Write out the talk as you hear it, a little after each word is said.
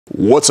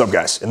What's up,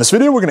 guys? In this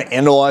video, we're going to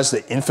analyze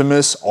the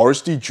infamous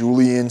RSD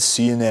Julien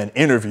CNN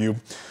interview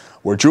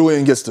where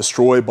Julien gets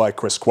destroyed by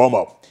Chris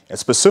Cuomo. And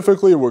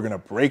specifically, we're going to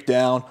break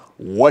down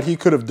what he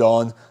could have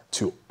done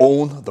to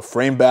own the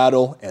frame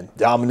battle and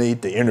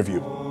dominate the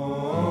interview.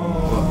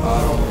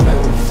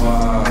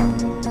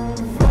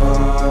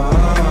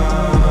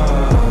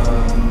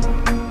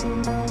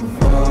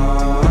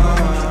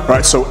 All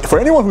right, so for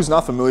anyone who's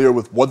not familiar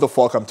with what the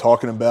fuck I'm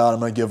talking about, I'm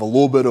going to give a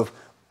little bit of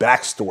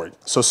backstory.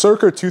 So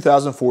circa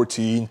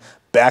 2014,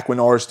 back when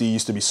RSD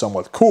used to be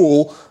somewhat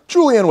cool,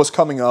 Julien was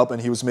coming up and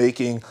he was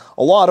making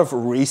a lot of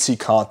racy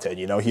content.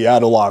 You know, he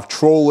had a lot of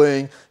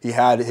trolling. He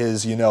had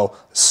his,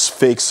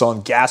 fake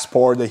son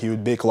Gaspard that he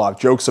would make a lot of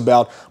jokes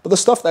about. But the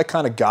stuff that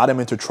kind of got him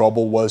into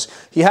trouble was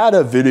he had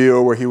a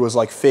video where he was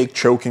like fake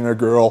choking a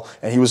girl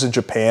and he was in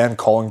Japan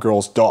calling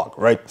girls dog,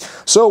 right?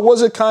 So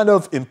was it kind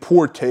of in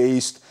poor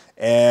taste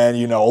and,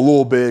 a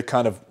little bit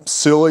kind of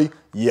silly?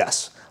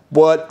 Yes.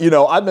 But,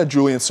 I've met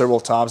Julien several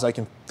times. I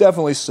can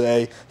definitely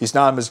say he's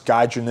not a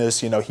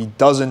misogynist. He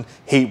doesn't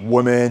hate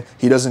women.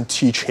 He doesn't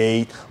teach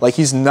hate. Like,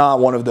 he's not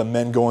one of the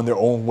men going their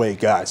own way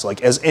guys.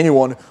 Like, as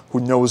anyone who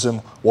knows him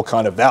will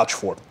kind of vouch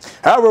for him.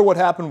 However, what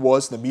happened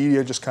was the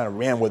media just kind of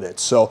ran with it.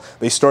 So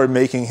they started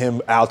making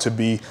him out to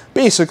be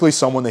basically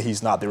someone that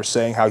he's not. They were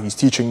saying how he's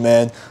teaching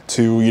men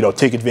to,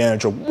 take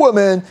advantage of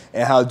women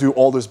and how to do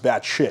all this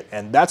bad shit.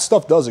 And that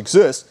stuff does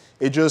exist.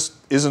 It just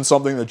isn't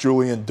something that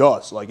Julien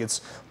does. Like, it's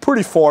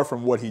pretty far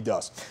from what he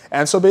does.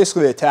 And so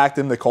basically they attacked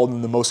him. They called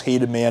him the most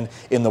hated man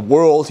in the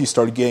world. He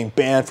started getting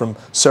banned from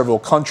several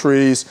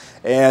countries.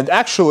 And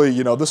actually,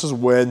 this is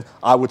when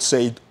I would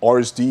say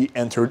RSD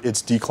entered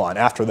its decline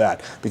after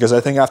that. Because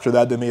I think after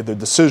that, they made the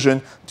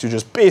decision to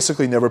just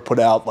basically never put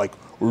out like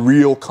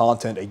real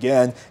content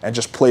again and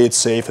just play it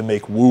safe and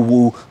make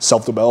woo-woo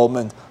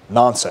self-development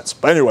nonsense.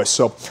 But anyway,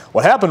 so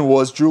what happened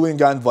was Julien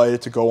got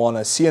invited to go on a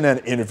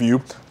CNN interview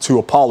to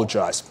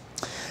apologize.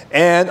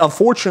 And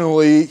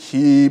unfortunately,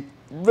 he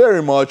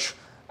very much,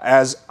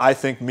 as I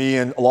think me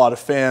and a lot of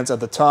fans at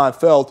the time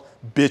felt,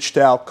 bitched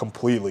out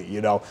completely.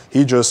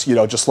 He just,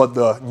 just let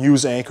the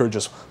news anchor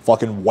just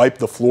fucking wipe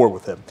the floor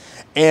with him.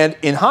 And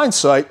in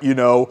hindsight,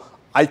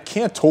 I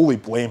can't totally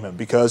blame him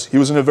because he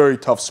was in a very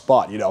tough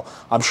spot.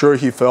 I'm sure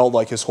he felt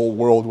like his whole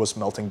world was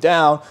melting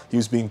down. He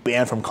was being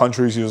banned from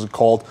countries. He was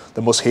called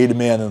the most hated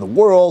man in the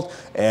world.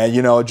 And,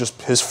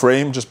 just his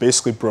frame just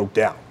basically broke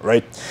down,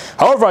 right?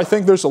 However, I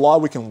think there's a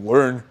lot we can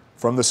learn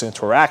from this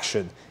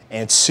interaction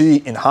and see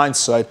in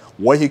hindsight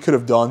what he could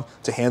have done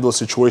to handle the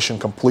situation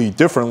completely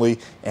differently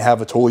and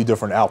have a totally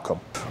different outcome.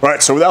 All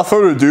right, so without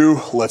further ado,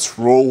 let's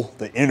roll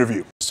the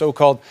interview.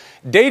 So-called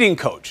dating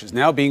coach is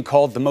now being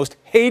called the most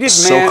hated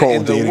man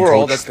in the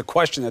world. That's the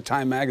question that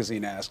Time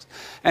magazine asks.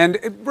 And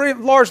it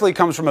largely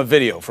comes from a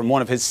video from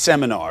one of his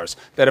seminars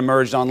that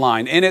emerged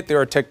online. In it, there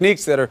are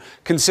techniques that are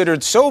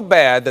considered so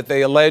bad that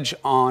they allege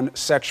on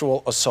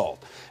sexual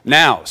assault.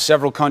 Now,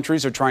 several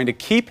countries are trying to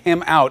keep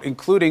him out,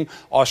 including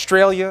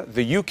Australia,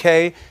 the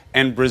UK,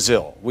 and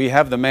Brazil. We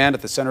have the man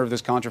at the center of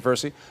this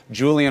controversy,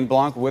 Julien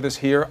Blanc, with us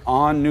here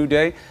on New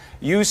Day.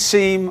 You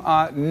seem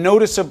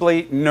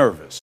noticeably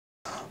nervous.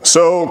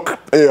 So,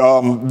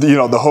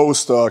 the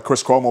host,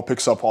 Chris Cuomo,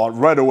 picks up on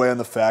right away on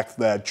the fact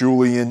that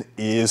Julien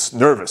is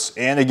nervous.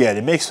 And again,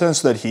 it makes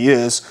sense that he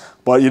is,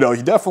 but, he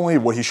definitely,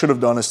 what he should have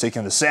done is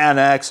taken the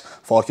Xanax,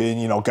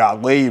 fucking,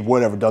 got laid,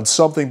 whatever, done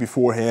something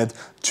beforehand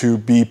to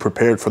be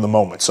prepared for the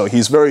moment. So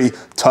he's very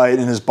tight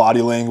in his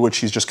body language.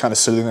 He's just kind of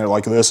sitting there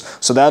like this.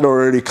 So that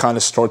already kind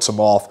of starts him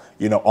off,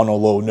 on a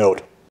low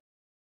note.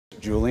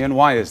 Julien,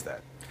 why is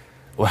that?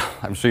 Well,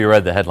 I'm sure you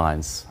read the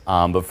headlines.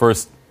 But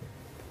first,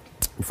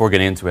 before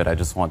getting into it, I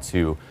just want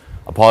to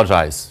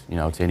apologize,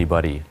 to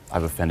anybody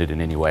I've offended in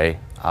any way.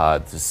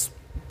 This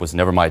was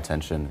never my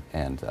intention,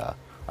 and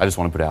I just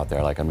want to put it out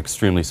there. Like, I'm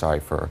extremely sorry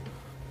for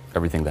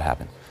everything that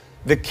happened.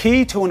 The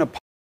key to an apology.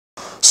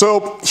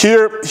 So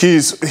here,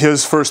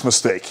 his first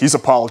mistake. He's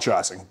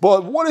apologizing.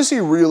 But what is he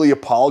really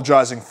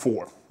apologizing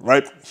for,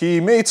 right? He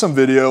made some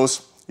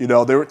videos.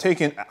 They were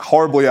taken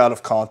horribly out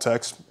of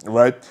context,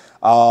 right?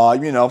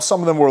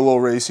 Some of them were a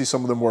little racy,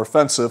 some of them were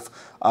offensive,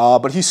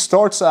 but he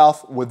starts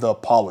off with the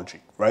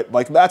apology, right?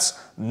 Like, that's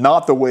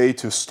not the way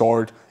to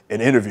start an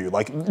interview.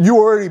 Like, you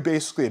already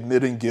basically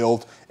admitting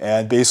guilt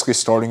and basically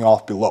starting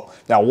off below.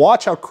 Now,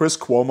 watch how Chris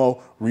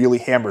Cuomo really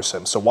hammers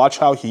him. So watch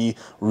how he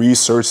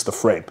researches the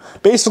frame.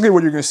 Basically,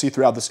 what you're going to see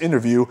throughout this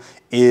interview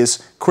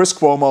is Chris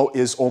Cuomo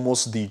is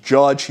almost the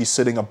judge. He's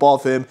sitting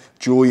above him.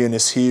 Julien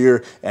is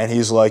here, and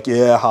he's like,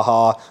 yeah,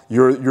 haha,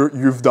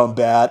 you've done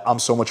bad. I'm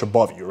so much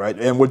above you, right?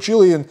 And what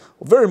Julien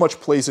very much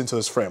plays into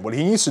this frame. What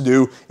he needs to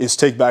do is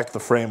take back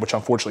the frame, which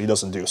unfortunately he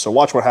doesn't do. So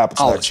watch what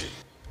happens next.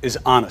 Is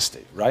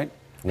honesty, right?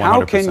 100%.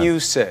 How can you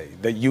say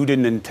that you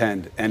didn't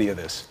intend any of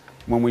this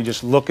when we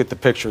just look at the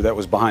picture that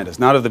was behind us?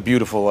 Not of the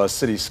beautiful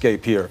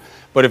cityscape here,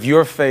 but of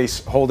your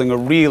face holding a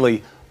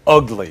really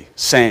ugly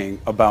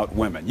saying about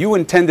women. You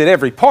intended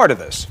every part of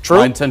this, true?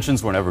 My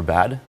intentions were never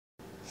bad.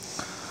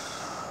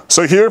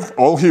 So here,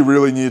 all he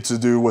really needed to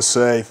do was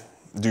say,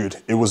 dude,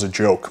 it was a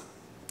joke.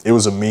 It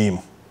was a meme.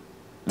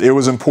 It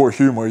was in poor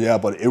humor, yeah,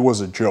 but it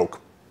was a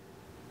joke.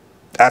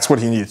 That's what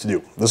he needed to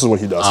do. This is what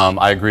he does.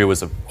 I agree. It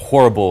was a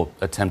horrible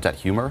attempt at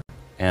humor.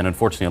 And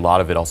unfortunately, a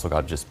lot of it also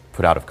got just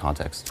put out of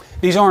context.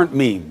 These aren't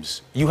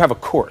memes. You have a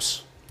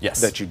course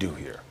that you do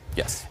here.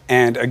 Yes.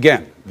 And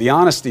again, the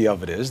honesty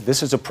of it is,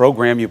 this is a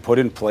program you put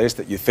in place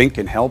that you think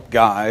can help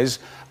guys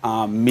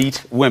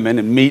meet women,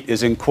 and meet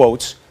is in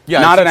quotes. Yeah,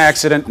 not an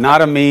accident,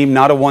 not a meme,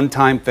 not a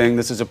one-time thing.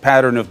 This is a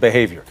pattern of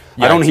behavior.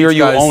 Yeah, I don't hear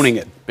you owning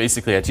it.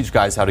 Basically, I teach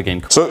guys how to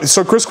gain...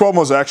 So Chris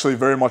Cuomo is actually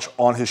very much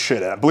on his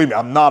shit. And believe me,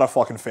 I'm not a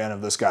fucking fan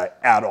of this guy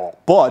at all.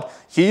 But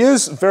he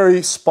is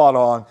very spot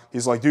on.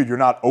 He's like, dude, you're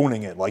not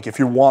owning it. Like, if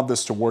you want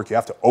this to work, you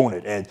have to own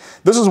it. And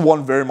this is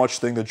one very much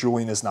thing that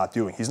Julien is not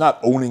doing. He's not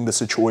owning the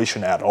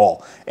situation at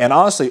all. And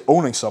honestly,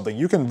 owning something,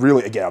 you can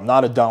really, again, I'm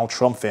not a Donald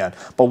Trump fan,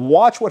 but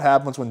watch what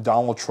happens when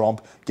Donald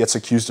Trump gets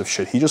accused of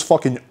shit. He just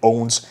fucking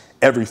owns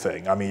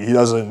everything. I mean,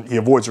 he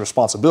avoids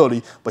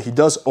responsibility, but he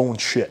does own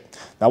shit.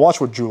 Now watch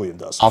what Julien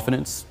does.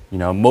 Confidence,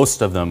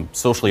 most of them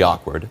socially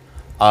awkward.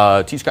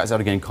 Teach guys how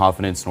to gain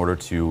confidence in order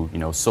to,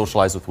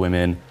 socialize with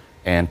women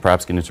and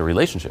perhaps get into a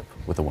relationship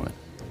with a woman.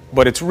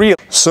 But it's real.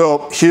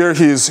 So here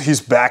he's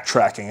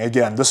backtracking.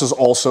 Again, this is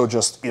also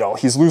just,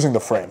 he's losing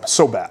the frame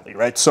so badly,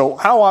 right? So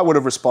how I would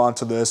have responded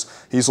to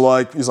this, he's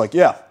like,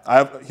 yeah,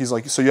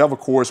 so you have a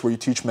course where you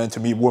teach men to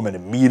meet women,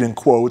 and meet in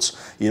quotes,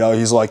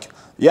 he's like,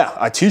 yeah,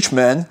 I teach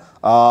men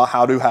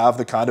how to have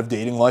the kind of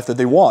dating life that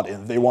they want.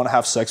 And if they want to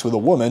have sex with a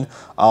woman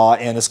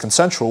and it's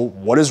consensual,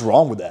 what is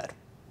wrong with that?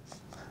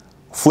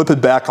 Flip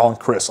it back on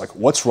Chris. Like,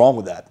 what's wrong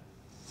with that?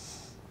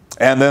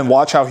 And then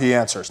watch how he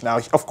answers. Now,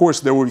 of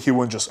course, he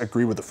wouldn't just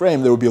agree with the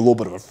frame. There would be a little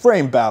bit of a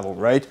frame battle,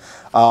 right?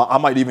 I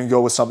might even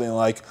go with something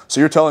like, so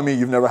you're telling me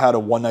you've never had a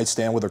one-night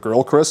stand with a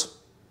girl, Chris?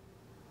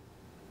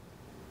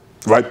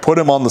 Right? Put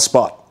him on the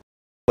spot.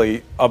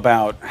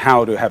 About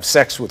how to have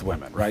sex with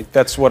women, right?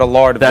 That's what a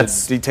lot of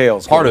the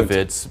details. Part of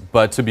it,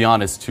 but to be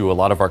honest, too, a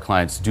lot of our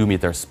clients do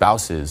meet their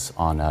spouses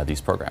on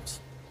these programs.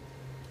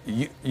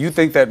 You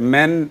think that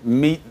men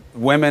meet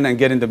women and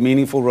get into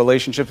meaningful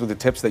relationships with the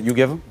tips that you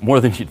give them? More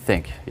than you'd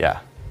think,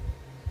 yeah.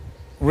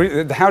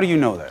 How do you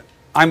know that?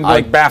 I'm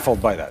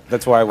baffled by that.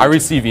 That's why I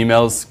receive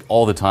emails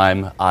all the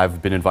time.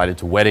 I've been invited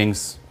to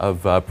weddings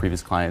of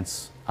previous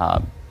clients.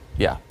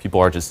 Yeah,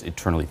 people are just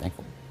eternally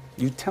thankful.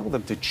 You tell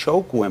them to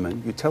choke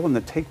women. You tell them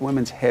to take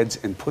women's heads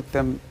and put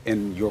them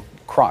in your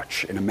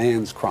crotch, in a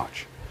man's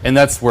crotch. And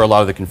that's where a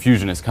lot of the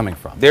confusion is coming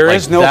from. There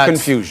is no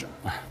confusion.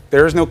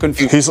 There is no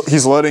confusion.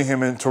 He's letting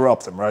him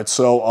interrupt him, right?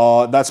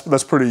 So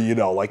that's pretty,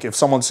 like if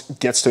someone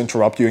gets to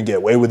interrupt you and get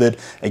away with it,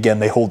 again,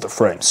 they hold the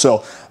frame. So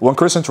when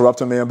Chris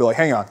interrupted me, I'll be like,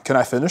 hang on, can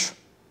I finish?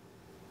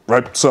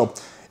 Right? So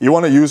you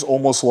want to use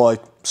almost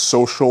like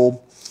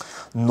social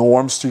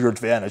norms to your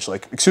advantage.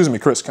 Like, excuse me,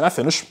 Chris, can I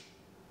finish?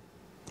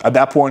 At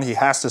that point, he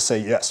has to say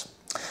yes.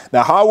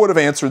 Now, how I would have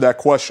answered that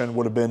question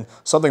would have been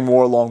something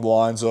more along the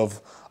lines of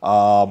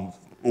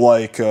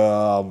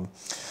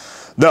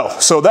no.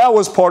 So that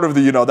was part of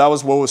the, that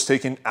was what was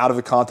taken out of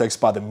the context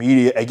by the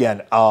media.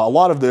 Again, a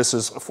lot of this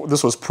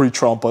was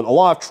pre-Trump, but a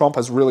lot of Trump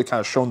has really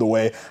kind of shown the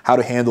way how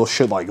to handle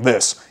shit like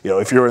this.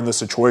 If you're in this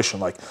situation,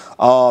 like,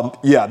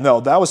 yeah, no,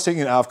 that was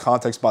taken out of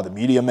context by the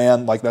media,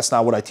 man. Like, that's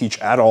not what I teach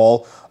at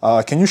all.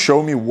 Can you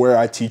show me where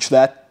I teach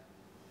that?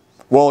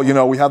 Well,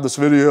 we have this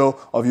video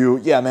of you,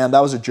 yeah, man, that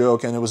was a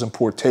joke and it was in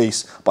poor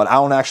taste, but I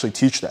don't actually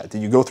teach that.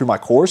 Did you go through my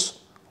course?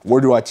 Where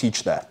do I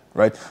teach that,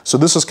 right? So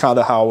this is kind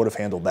of how I would have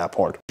handled that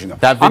part.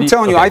 I'm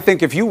telling you, I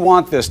think if you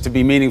want this to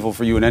be meaningful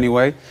for you in any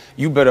way,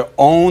 you better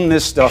own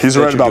this stuff. He's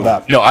right about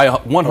that. No, I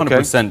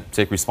 100%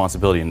 take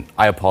responsibility, and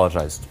I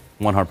apologized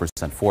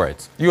 100% for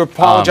it. You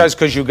apologize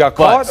because you got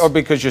caught or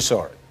because you're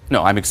sorry?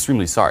 No, I'm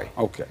extremely sorry.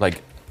 Okay.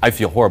 Like, I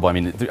feel horrible. I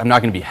mean, I'm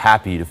not going to be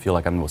happy to feel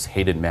like I'm the most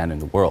hated man in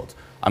the world.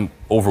 I'm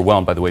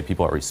overwhelmed by the way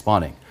people are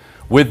responding.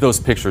 With those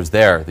pictures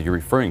there that you're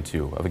referring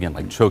to, of again,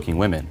 like choking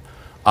women,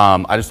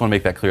 I just want to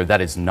make that clear, that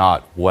is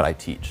not what I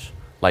teach.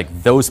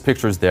 Like, those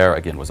pictures there,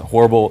 again, was a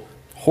horrible,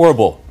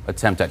 horrible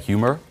attempt at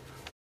humor.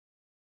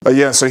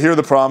 Yeah, so here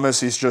the problem is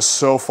he's just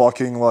so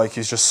fucking,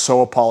 he's just so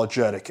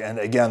apologetic. And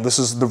again, this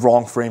is the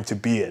wrong frame to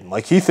be in.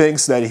 Like, he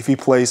thinks that if he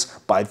plays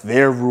by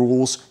their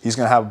rules, he's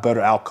going to have a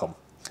better outcome.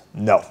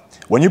 No.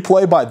 When you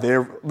play by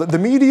the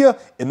media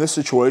in this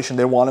situation,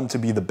 they want him to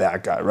be the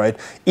bad guy, right?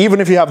 Even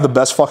if you have the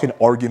best fucking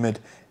argument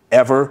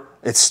ever,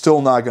 it's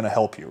still not going to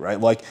help you, right?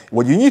 Like,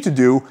 what you need to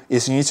do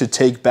is you need to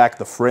take back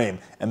the frame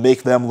and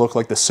make them look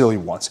like the silly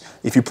ones.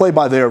 If you play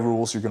by their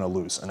rules, you're going to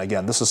lose. And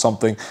again, this is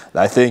something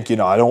that I think,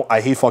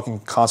 I hate fucking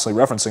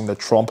constantly referencing that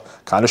Trump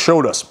kind of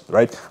showed us,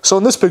 right? So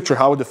in this picture,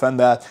 how I would defend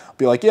that,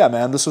 be like, yeah,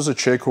 man, this was a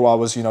chick who I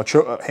was,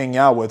 hanging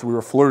out with. We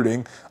were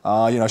flirting.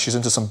 She's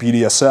into some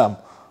BDSM.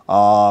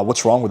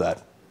 What's wrong with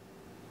that?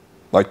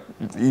 Like,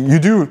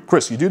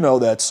 Chris, you do know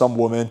that some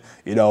women,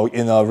 in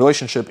a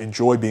relationship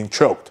enjoy being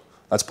choked.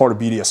 That's part of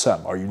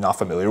BDSM. Are you not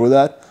familiar with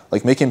that?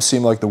 Like, make him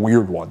seem like the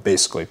weird one,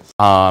 basically.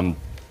 They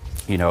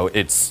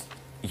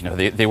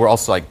were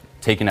also like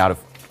taken out of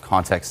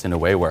context in a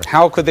way where...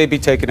 How could they be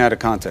taken out of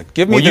context?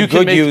 Give me the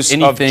good use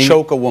of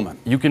choke a woman.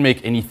 You can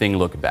make anything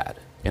look bad.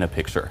 in a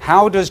picture.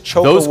 How does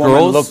choke Those a woman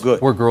girls look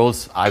good? were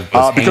girls I've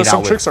just because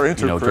some out chicks with, are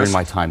into during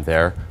my time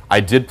there. I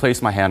did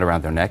place my hand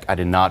around their neck. I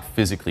did not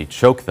physically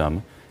choke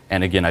them.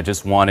 And again, I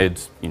just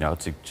wanted,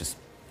 to just,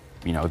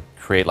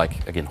 create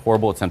like, again,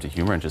 horrible attempt at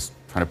humor and just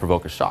trying to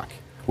provoke a shock,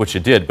 which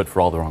it did, but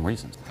for all the wrong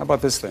reasons. How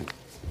about this thing?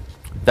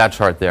 That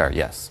chart there,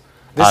 yes.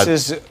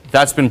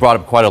 That's been brought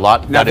up quite a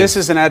lot. Now, this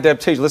is an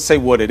adaptation. Let's say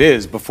what it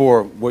is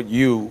before what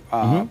you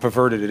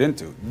perverted it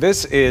into.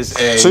 This is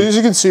a... So as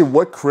you can see,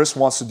 what Chris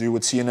wants to do,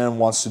 what CNN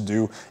wants to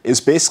do, is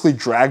basically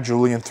drag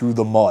Julien through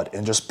the mud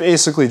and just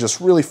basically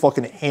just really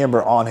fucking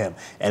hammer on him.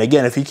 And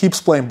again, if he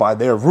keeps playing by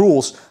their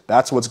rules,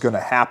 that's what's going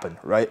to happen,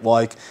 right?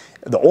 Like,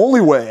 the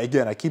only way,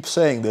 again, I keep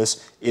saying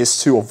this,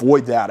 is to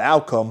avoid that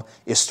outcome,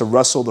 is to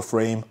wrestle the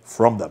frame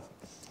from them.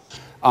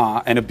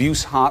 An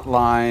abuse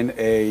hotline,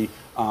 a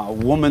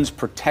woman's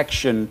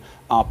protection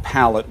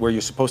palette where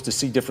you're supposed to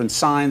see different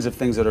signs of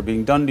things that are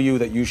being done to you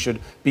that you should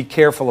be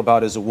careful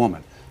about as a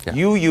woman. Yeah.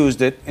 You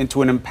used it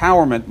into an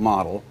empowerment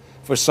model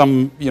for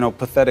some,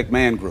 pathetic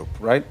man group,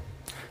 right?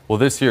 Well,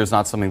 this here is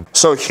not something...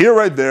 So here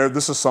right there,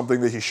 this is something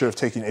that he should have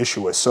taken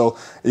issue with. So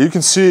you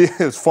can see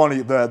it's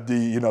funny that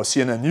the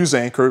CNN news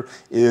anchor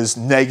is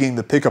negging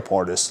the pickup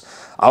artist.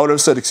 I would have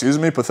said, excuse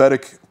me,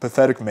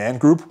 pathetic man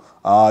group.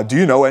 Do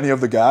you know any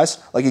of the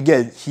guys? Like,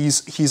 again,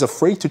 he's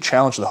afraid to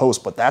challenge the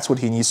host, but that's what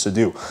he needs to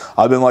do.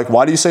 I've been like,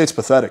 why do you say it's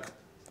pathetic?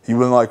 He's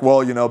been like,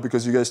 well,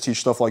 because you guys teach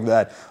stuff like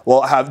that.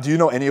 Well, do you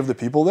know any of the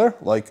people there?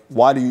 Like,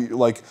 why do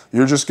you,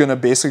 you're just going to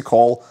basically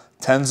call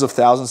tens of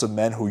thousands of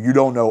men who you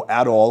don't know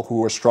at all,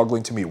 who are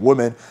struggling to meet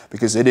women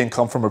because they didn't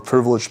come from a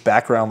privileged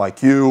background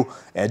like you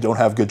and don't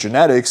have good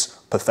genetics,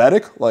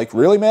 pathetic? Like,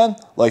 really, man?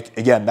 Like,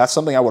 again, that's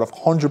something I would have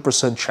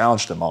 100%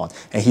 challenged him on,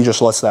 and he just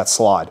lets that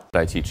slide.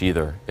 I teach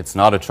either. It's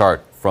not a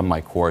chart from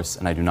my course,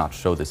 and I do not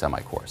show this at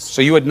my course.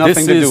 So you had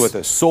nothing to do with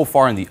this? So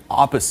far in the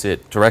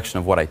opposite direction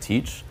of what I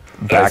teach.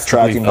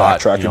 Backtracking.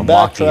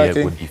 Mocking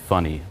it would be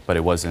funny, but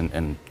it wasn't,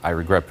 and I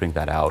regret putting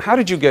that out. How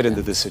did you get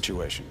into this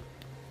situation?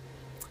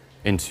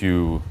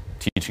 Into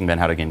teaching men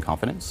how to gain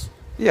confidence?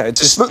 Yeah,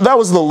 that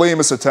was the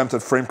lamest attempt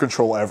at frame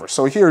control ever.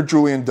 So here,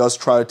 Julien does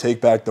try to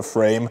take back the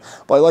frame,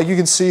 but like you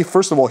can see,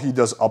 first of all, he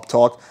does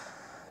uptalk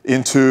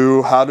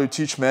into how to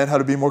teach men how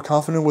to be more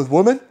confident with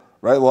women,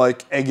 right?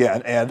 Like,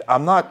 again, and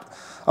I'm not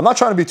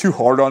trying to be too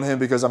hard on him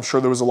because I'm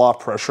sure there was a lot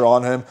of pressure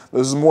on him.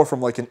 This is more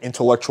from like an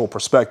intellectual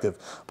perspective.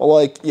 But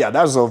like, yeah,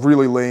 that was a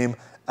really lame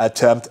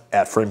attempt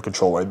at frame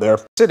control right there.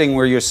 Sitting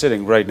where you're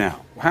sitting right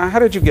now, how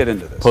did you get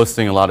into this?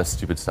 Posting a lot of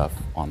stupid stuff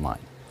online.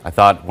 I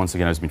thought, once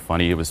again, I was being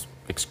funny. It was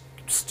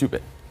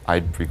stupid.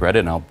 I regret it,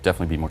 and I'll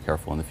definitely be more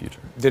careful in the future.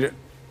 Did it?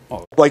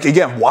 Oh. Like,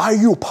 again, why are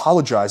you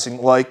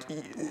apologizing? Like,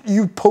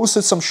 you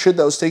posted some shit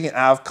that was taken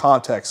out of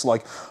context.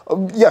 Like,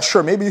 yeah,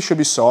 sure, maybe you should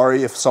be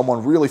sorry if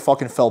someone really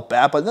fucking felt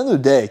bad, but at the end of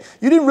the day,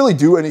 you didn't really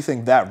do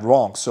anything that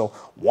wrong. So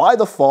why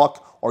the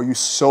fuck are you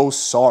so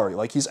sorry?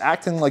 Like, he's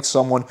acting like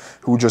someone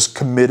who just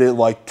committed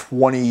like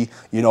 20,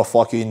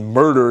 fucking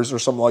murders or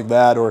something like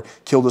that, or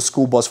killed a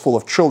school bus full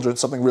of children,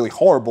 something really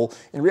horrible.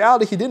 In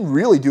reality, he didn't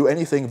really do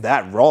anything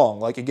that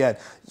wrong. Like, again,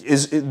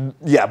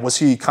 was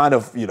he kind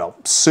of,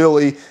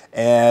 silly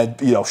and,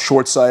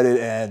 short-sighted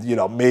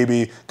and,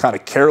 maybe kind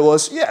of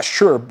careless? Yeah,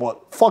 sure,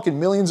 but fucking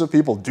millions of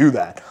people do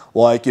that.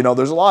 Like,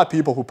 there's a lot of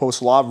people who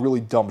post a lot of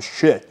really dumb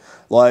shit.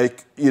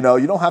 Like, you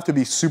don't have to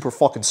be super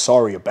fucking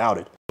sorry about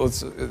it. Well,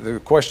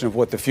 the question of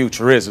what the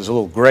future is a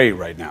little gray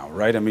right now,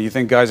 right? I mean, you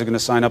think guys are going to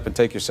sign up and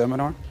take your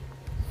seminar?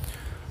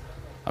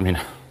 I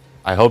mean,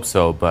 I hope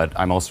so, but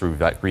I'm also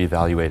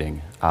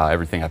reevaluating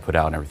everything I put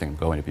out and everything I'm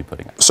going to be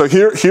putting out. So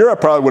here I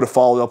probably would have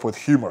followed up with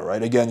humor,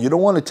 right? Again, you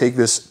don't want to take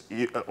this,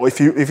 if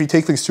you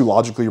take things too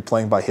logically, you're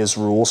playing by his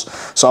rules.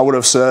 So I would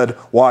have said,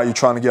 why, are you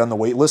trying to get on the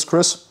wait list,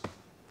 Chris?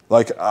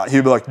 Like,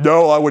 he'd be like,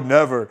 no, I would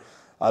never.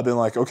 I've been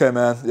like, okay,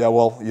 man, yeah,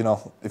 well,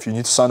 if you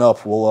need to sign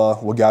up,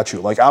 we'll got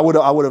you. Like, I would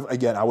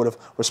have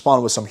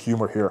responded with some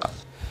humor here.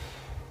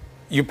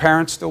 Your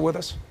parents still with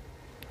us?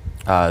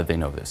 They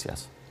know this,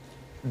 yes.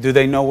 Do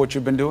they know what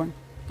you've been doing?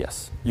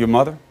 Yes. Your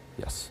mother?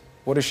 Yes.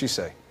 What does she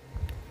say?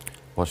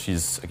 Well,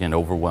 she's, again,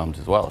 overwhelmed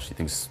as well. She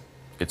thinks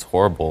it's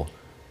horrible,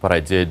 but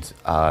I did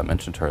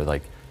mention to her,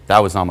 like, that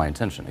was not my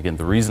intention. Again,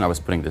 the reason I was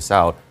putting this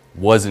out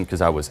wasn't because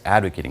I was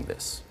advocating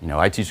this.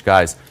 I teach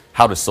guys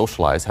how to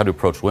socialize, how to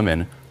approach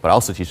women, but I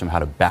also teach them how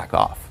to back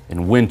off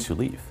and when to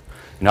leave.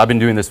 I've been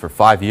doing this for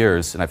 5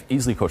 years, and I've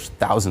easily coached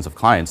thousands of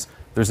clients.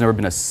 There's never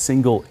been a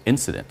single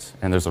incident,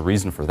 and there's a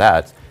reason for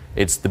that.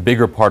 It's the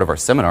bigger part of our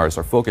seminars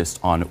are focused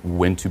on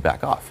when to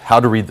back off, how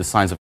to read the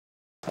signs of...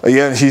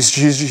 Again, he's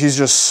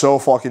just so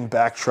fucking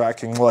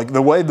backtracking. Like,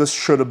 the way this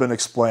should have been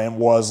explained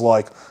was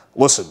like,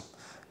 listen,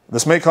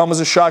 This may come as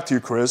a shock to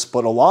you, Chris,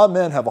 but a lot of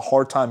men have a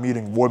hard time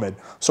meeting women.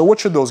 So what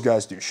should those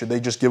guys do? Should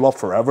they just give up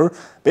forever?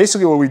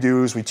 Basically what we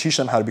do is we teach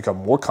them how to become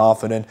more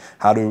confident,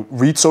 how to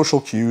read social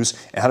cues,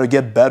 and how to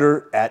get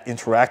better at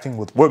interacting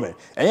with women.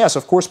 And yes,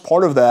 of course,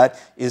 part of that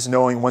is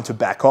knowing when to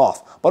back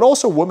off. But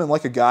also women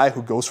like a guy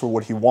who goes for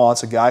what he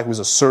wants, a guy who's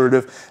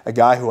assertive, a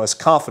guy who has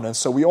confidence.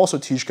 So we also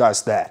teach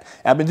guys that.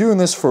 And I've been doing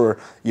this for,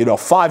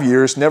 5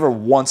 years, never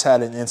once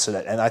had an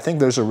incident. And I think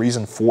there's a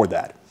reason for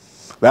that.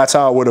 That's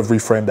how I would have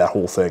reframed that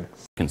whole thing.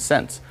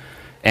 Consent.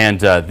 And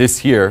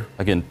this year,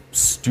 again,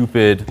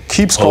 stupid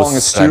keeps calling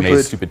it stupid. I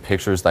made stupid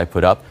pictures that I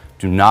put up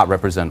do not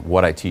represent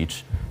what I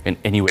teach in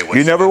any way.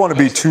 You never want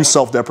to be too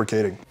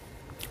self-deprecating.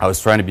 I was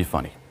trying to be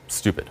funny.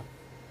 Stupid.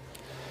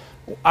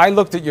 I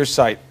looked at your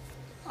site.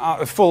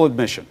 Full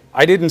admission,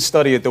 I didn't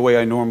study it the way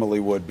I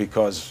normally would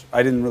because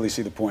I didn't really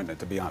see the point in it,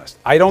 to be honest.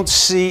 I don't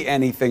see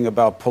anything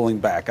about pulling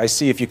back. I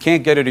see if you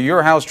can't get her to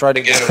your house, try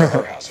to get her to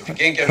her house. If you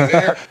can't get her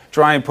there,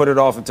 try and put it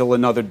off until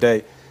another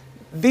day.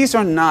 These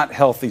are not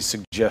healthy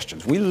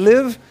suggestions. We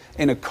live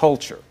in a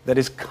culture that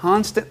is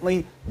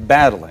constantly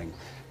battling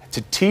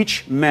to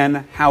teach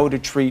men how to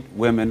treat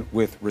women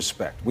with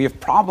respect. We have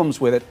problems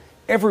with it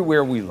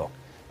everywhere we look.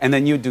 And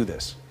then you do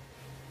this.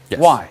 Yes.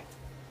 Why?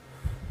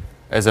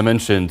 As I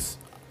mentioned,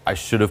 I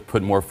should have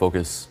put more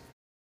focus.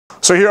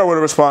 So here I would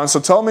respond. So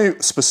tell me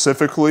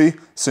specifically,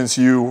 since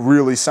you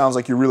really, sounds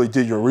like you really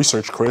did your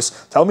research,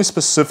 Chris, tell me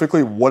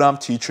specifically what I'm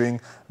teaching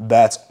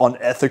that's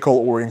unethical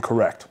or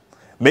incorrect.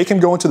 Make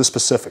him go into the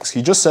specifics.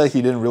 He just said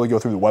he didn't really go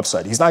through the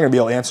website. He's not going to be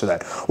able to answer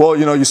that. Well,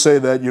 you say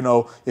that,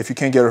 if you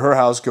can't get her to her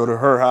house, go to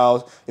her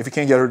house. If you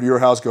can't get her to your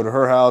house, go to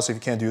her house. If you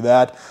can't do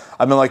that.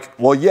 I mean,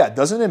 well, yeah,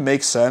 doesn't it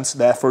make sense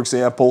that, for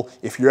example,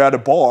 if you're at a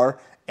bar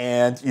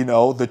and,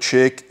 the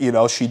chick,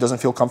 she doesn't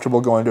feel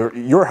comfortable going to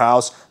your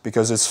house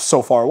because it's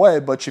so far away,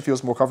 but she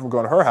feels more comfortable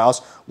going to her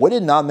house. Would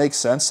it not make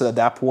sense to, at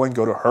that point,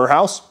 go to her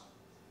house?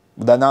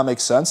 Would that not make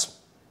sense?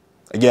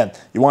 Again,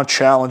 you want to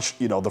challenge,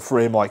 the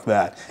frame like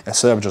that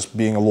instead of just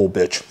being a little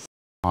bitch.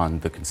 On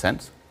the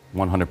consent,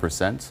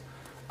 100%.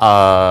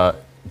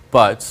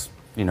 But,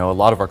 a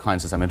lot of our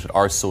clients, as I mentioned,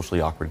 are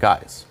socially awkward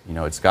guys.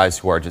 It's guys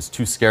who are just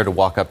too scared to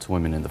walk up to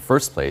women in the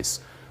first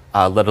place,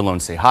 let alone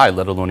say hi,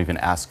 let alone even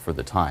ask for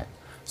the time.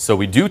 So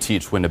we do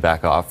teach when to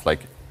back off.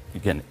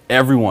 Again,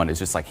 everyone is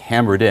just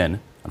hammered in.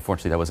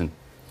 Unfortunately, that wasn't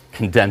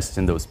condensed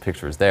in those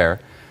pictures there.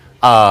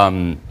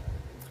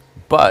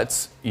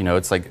 But,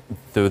 it's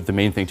the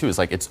main thing too is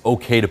it's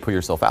okay to put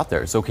yourself out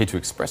there. It's okay to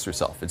express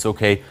yourself. It's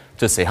okay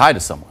to say hi to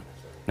someone.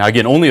 Now,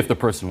 again, only if the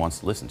person wants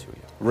to listen to you.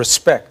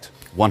 Respect.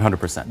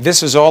 100%.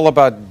 This is all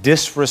about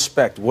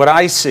disrespect. What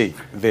I see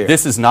there.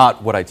 This is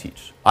not what I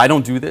teach. I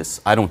don't do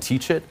this. I don't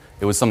teach it.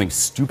 It was something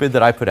stupid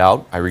that I put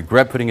out. I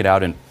regret putting it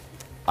out, and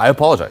I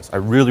apologize. I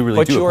really,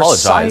 really do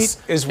apologize.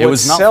 But your site is what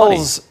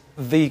sells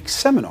the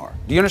seminar.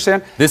 Do you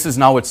understand? This is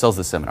not what sells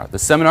the seminar. The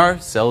seminar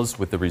sells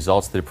with the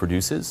results that it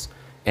produces,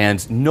 and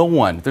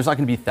there's not going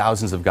to be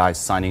thousands of guys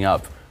signing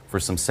up for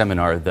some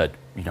seminar that,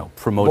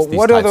 promotes these types of things.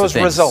 What are those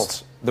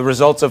results? The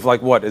results of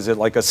what? Is it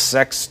like a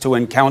sex to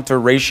encounter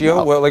ratio?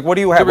 No. Well, what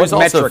do you have? The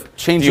results what metric of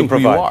changing do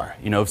you who you are.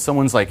 If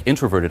someone's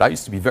introverted, I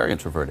used to be very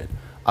introverted.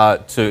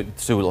 To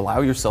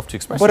allow yourself to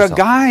express yourself. But a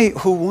guy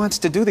who wants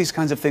to do these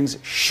kinds of things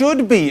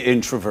should be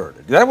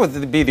introverted. That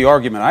would be the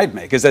argument I'd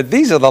make, is that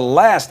these are the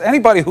last,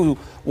 anybody who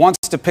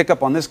wants to pick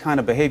up on this kind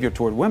of behavior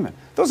toward women,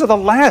 those are the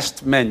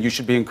last men you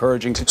should be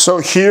encouraging to. So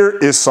here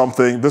is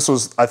something, this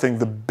was, I think,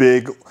 the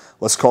big,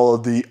 let's call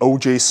it the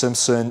O.J.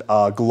 Simpson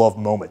glove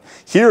moment.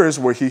 Here is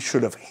where he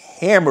should have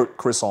hammered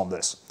Chris on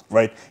this,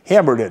 right?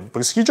 Hammered in,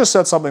 because he just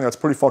said something that's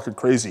pretty fucking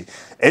crazy.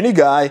 Any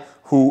guy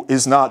who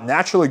is not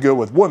naturally good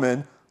with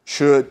women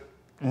should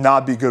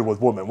not be good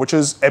with women, which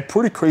is a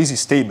pretty crazy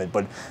statement.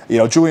 But,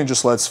 Julien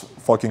just lets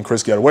fucking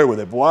Chris get away with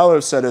it. But what I would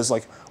have said is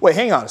wait,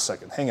 hang on a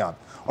second, hang on.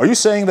 Are you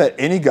saying that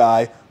any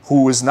guy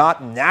who is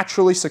not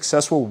naturally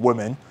successful with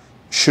women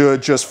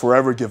should just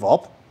forever give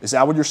up? Is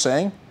that what you're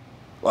saying?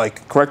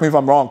 Correct me if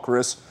I'm wrong,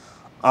 Chris.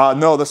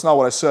 No, that's not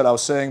what I said. I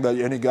was saying that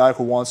any guy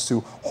who wants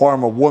to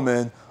harm a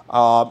woman.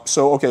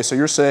 So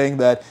you're saying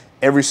that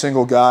every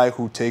single guy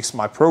who takes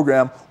my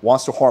program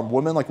wants to harm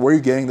women? Where are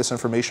you getting this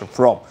information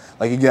from?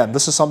 Again,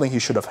 this is something he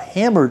should have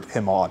hammered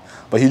him on,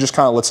 but he just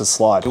kind of lets it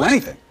slide. Do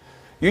anything.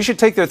 You should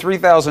take their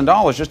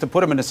 $3,000 just to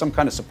put them into some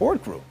kind of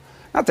support group,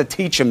 not to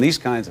teach them these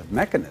kinds of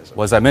mechanisms.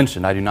 Well, as I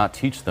mentioned, I do not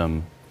teach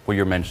them what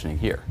you're mentioning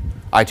here.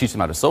 I teach them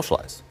how to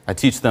socialize. I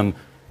teach them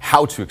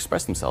how to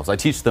express themselves. I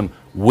teach them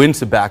when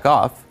to back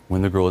off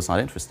when the girl is not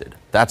interested.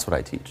 That's what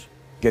I teach.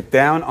 Get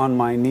down on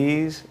my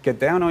knees, get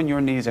down on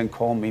your knees and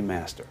call me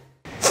master.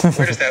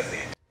 Where does that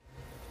lead?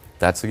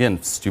 That's,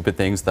 again, stupid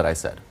things that I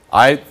said.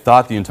 I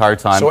thought the entire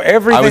time so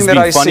everything I was that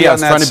being I funny. see I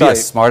was on trying that to be a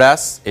site,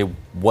 smartass. It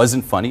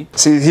wasn't funny.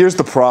 See, here's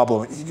the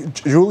problem.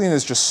 Julien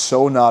is just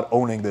so not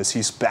owning this.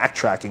 He's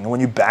backtracking. And when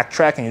you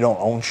backtrack and you don't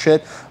own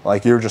shit,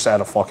 you're just at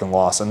a fucking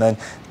loss. And then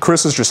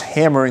Chris is just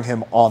hammering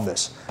him on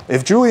this.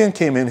 If Julien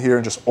came in here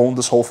and just owned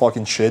this whole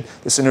fucking shit,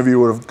 this interview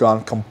would have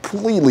gone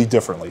completely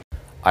differently.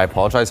 I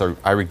apologize.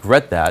 I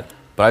regret that.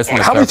 But I just want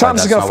to How many clarify times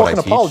is he that's gonna not what I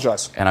fucking teach,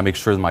 apologize? and I make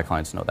sure that my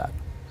clients know that.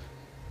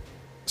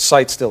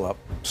 Site's still up.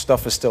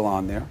 Stuff is still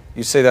on there.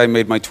 You say that I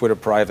made my Twitter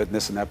private and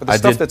this and that, but the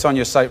stuff that's on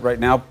your site right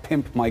now,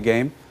 Pimp My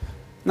Game,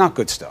 not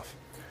good stuff.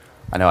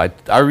 I know. I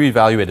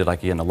reevaluated,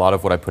 like, again, a lot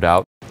of what I put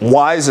out.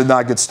 Why is it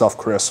not good stuff,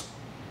 Chris?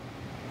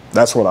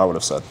 That's what I would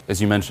have said.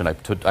 As you mentioned, I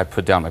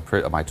put down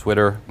my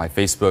Twitter, my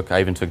Facebook. I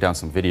even took down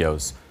some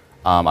videos.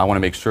 I want to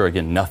make sure,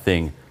 again,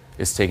 nothing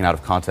is taken out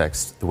of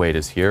context the way it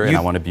is here, and I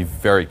want to be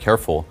very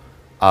careful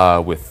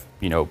with,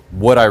 you know,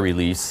 what I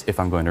release if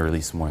I'm going to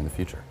release more in the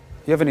future.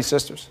 You have any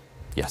sisters?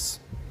 Yes.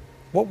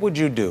 What would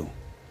you do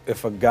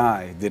if a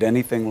guy did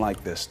anything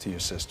like this to your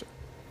sister?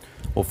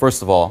 Well,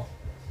 first of all,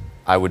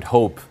 I would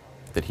hope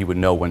that he would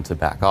know when to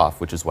back off,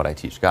 which is what I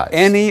teach guys.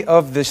 Any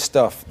of this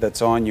stuff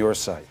that's on your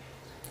site,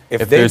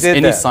 if they there's did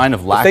any that, sign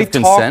of lack of if they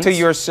consent, talked to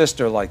your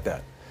sister like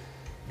that,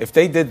 if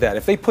they did that,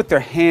 if they put their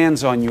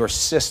hands on your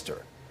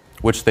sister,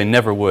 which they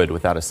never would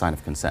without a sign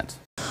of consent.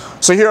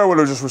 So here I would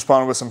have just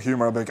responded with some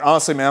humor. I'd be like,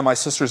 honestly, man, my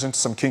sister's into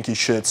some kinky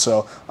shit,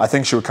 so I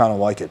think she would kind of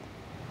like it.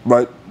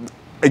 But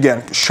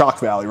again, shock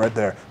value right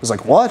there. It was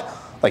like, what?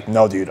 Like,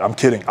 no, dude, I'm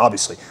kidding,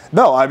 obviously.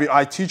 No, I mean,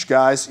 I teach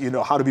guys, you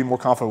know, how to be more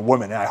confident with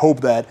women. And I hope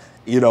that,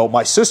 you know,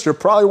 my sister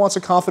probably wants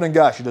a confident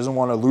guy. She doesn't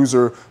want a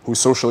loser who's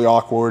socially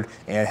awkward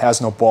and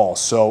has no balls.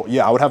 So,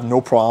 yeah, I would have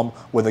no problem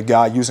with a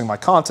guy using my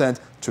content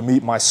to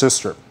meet my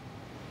sister.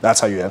 That's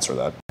how you answer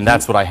that. And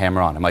that's what I hammer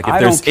on. I'm like, if I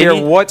there's don't care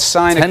any what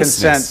sign of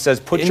consent says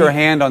put your any-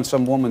 hand on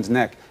some woman's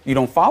neck. You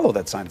don't follow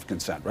that sign of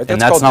consent, right? and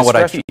that's called not what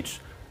I discretion.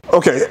 teach.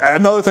 Okay,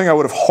 another thing I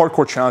would have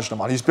hardcore challenged him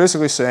on. He's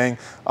basically saying,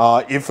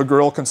 if a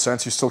girl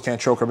consents, you still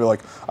can't choke her.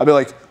 I'd be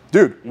like,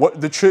 dude,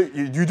 what the chick?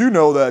 You do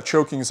know that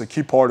choking is a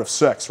key part of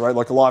sex, right?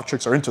 Like a lot of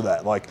chicks are into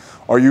that. Like,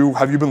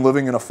 have you been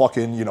living in a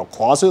fucking, you know,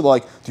 closet?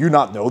 Like, do you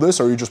not know this,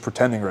 or are you just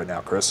pretending right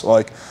now, Chris?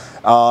 Like,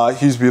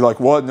 he's be like,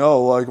 what?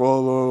 No, like,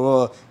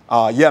 well,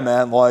 yeah,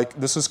 man. Like,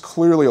 this is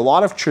clearly a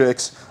lot of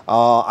chicks.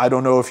 I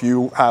don't know if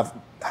you have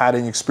had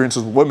any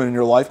experiences with women in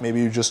your life. Maybe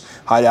you just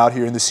hide out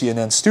here in the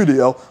CNN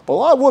studio. But a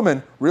lot of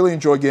women really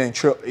enjoy getting,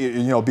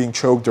 being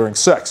choked during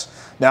sex.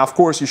 Now, of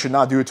course, you should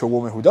not do it to a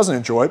woman who doesn't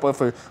enjoy it. But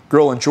if a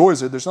girl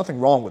enjoys it, there's nothing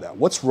wrong with that.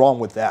 What's wrong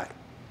with that?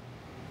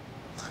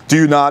 Do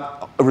you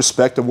not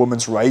respect a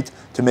woman's right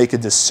to make a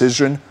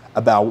decision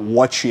about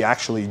what she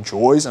actually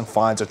enjoys and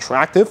finds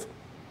attractive?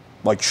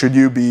 Like, should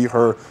you be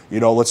her, you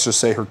know, let's just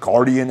say her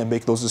guardian and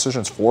make those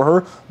decisions for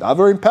her? Not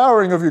very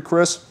empowering of you,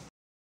 Chris.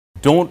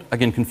 Don't,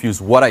 again, confuse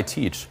what I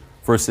teach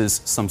versus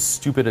some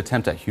stupid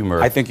attempt at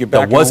humor I think you're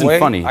that backing wasn't away.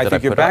 funny. I that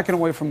think you're put up. backing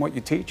away from what you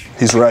teach.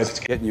 He's right.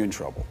 It's getting you in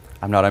trouble.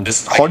 I'm not. I'm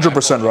just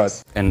 100%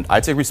 right. And I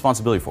take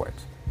responsibility for it.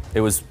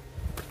 It was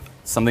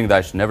something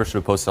that I never should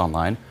have posted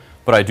online,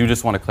 but I do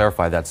just want to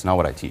clarify that's not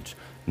what I teach.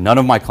 None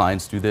of my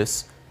clients do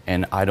this,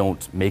 and I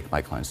don't make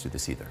my clients do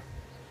this either.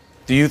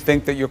 Do you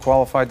think that you're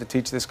qualified to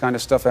teach this kind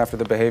of stuff after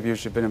the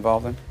behaviors you've been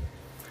involved in?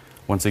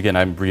 Once again,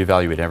 I'm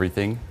reevaluating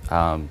everything.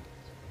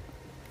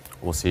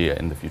 We'll see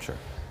in the future.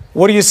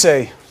 What do you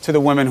say to the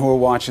women who are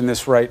watching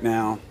this right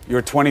now? You're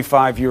a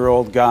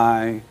 25-year-old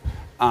guy.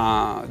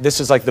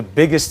 This is like the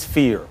biggest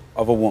fear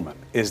of a woman,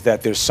 is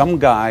that there's some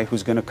guy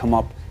who's going to come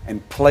up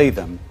and play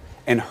them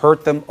and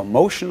hurt them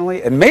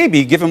emotionally and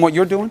maybe, given what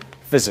you're doing,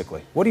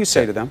 physically. What do you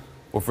say to them?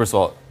 Well, first of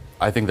all,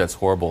 I think that's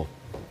horrible.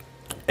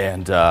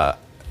 And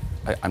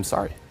I'm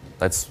sorry.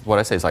 That's what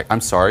I say. It's like,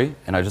 I'm sorry,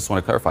 and I just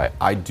want to clarify.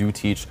 I do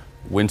teach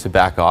when to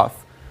back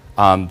off.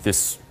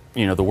 This,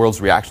 you know, the world's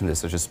reaction to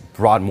this has just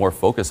brought more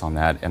focus on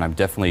that, and I'm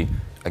definitely,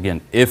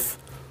 again, if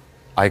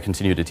I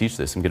continue to teach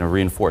this, I'm going to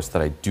reinforce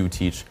that I do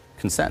teach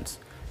consent.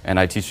 And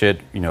I teach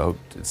it, you know,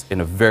 it's in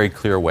a very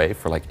clear way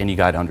for like any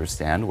guy to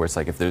understand, where it's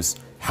like if there's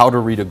how to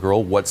read a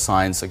girl, what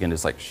signs, again,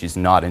 is like she's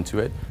not into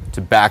it,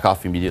 to back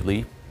off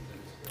immediately.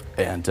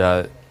 And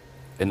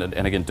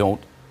again,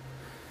 don't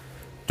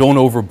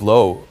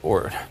overblow,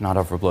 or not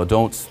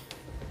overblow,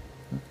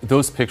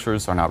 those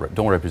pictures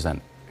don't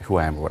represent who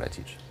I am or what I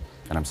teach.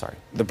 And I'm sorry.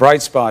 The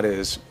bright spot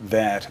is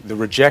that the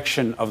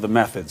rejection of the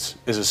methods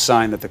is a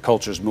sign that the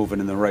culture is moving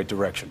in the right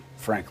direction,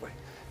 frankly,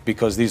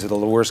 because these are the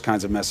worst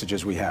kinds of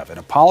messages we have. An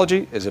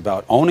apology is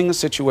about owning a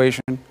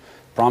situation,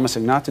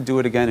 promising not to do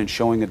it again, and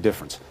showing a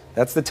difference.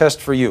 That's the test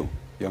for you,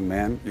 young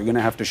man. You're going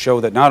to have to show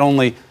that not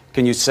only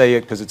can you say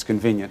it because it's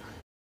convenient.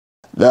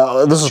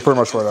 Yeah, this is pretty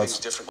much where that's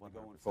different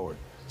going forward.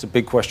 It's a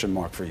big question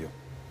mark for you.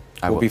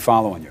 We'll be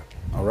following you.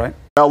 All right?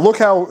 Now look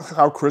how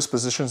Chris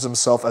positions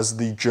himself as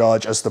the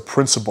judge, as the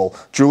principal.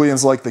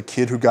 Julian's like the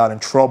kid who got in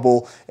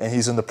trouble, and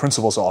he's in the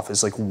principal's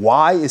office. Like,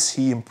 why is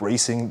he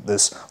embracing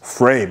this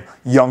frame?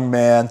 Young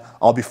man,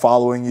 I'll be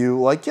following you.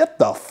 Like, get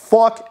the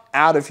fuck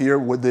out of here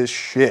with this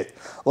shit.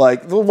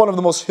 Like, one of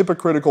the most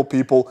hypocritical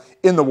people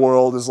in the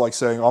world is like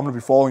saying, I'm going to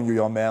be following you,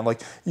 young man.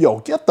 Like, yo,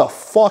 get the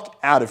fuck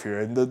out of here.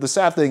 And the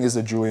sad thing is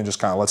that Julien just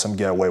kind of lets him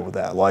get away with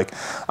that. Like,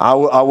 I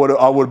would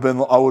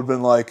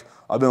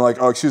have been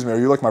like, oh, excuse me, are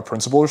you like my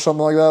principal or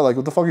something like that? Like,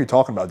 what the fuck are you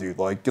talking about, dude?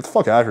 Like, get the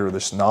fuck out of here with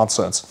this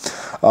nonsense.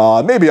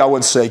 Maybe I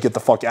wouldn't say get the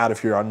fuck out of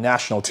here on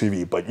national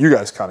TV, but you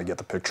guys kind of get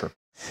the picture.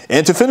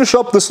 And to finish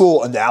up this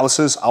little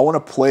analysis, I want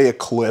to play a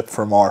clip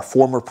from our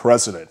former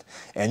president.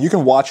 And you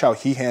can watch how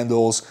he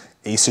handles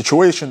a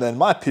situation that, in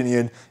my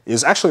opinion,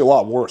 is actually a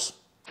lot worse.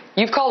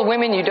 You've called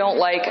women you don't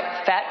like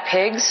fat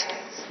pigs,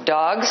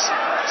 dogs,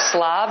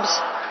 slobs,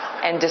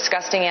 and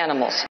disgusting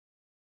animals.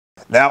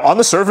 Now, on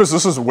the surface,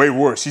 this is way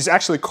worse. He's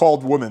actually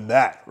called women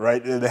that,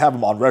 right? They have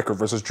him on record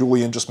versus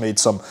Julien just made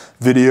some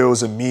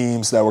videos and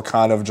memes that were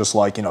kind of just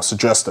like,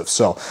 suggestive.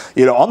 So,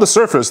 on the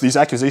surface, these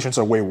accusations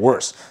are way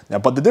worse. Now,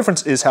 but the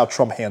difference is how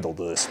Trump handled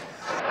this.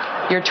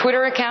 Your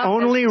Twitter account...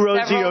 Only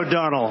Rosie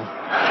O'Donnell.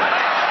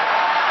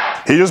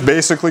 He just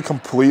basically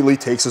completely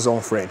takes his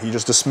own frame. He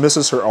just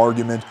dismisses her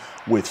argument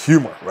with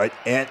humor, right?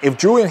 And if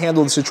Julien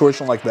handled the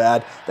situation like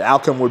that, the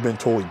outcome would have been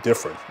totally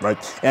different, right?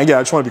 And again,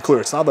 I just want to be clear.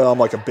 It's not that I'm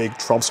like a big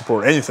Trump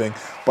supporter or anything,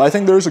 but I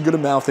think there's a good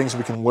amount of things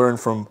we can learn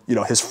from,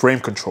 his frame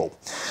control.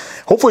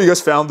 Hopefully you guys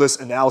found this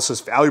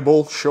analysis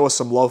valuable. Show us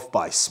some love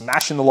by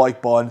smashing the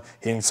like button,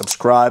 hitting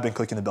subscribe, and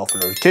clicking the bell for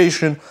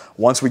notification.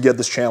 Once we get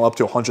this channel up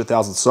to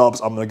 100,000 subs,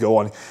 I'm going to go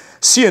on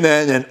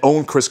CNN and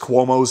own Chris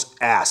Cuomo's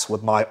ass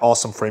with my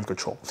awesome frame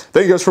control.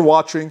 Thank you guys for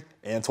watching,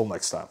 and until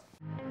next time.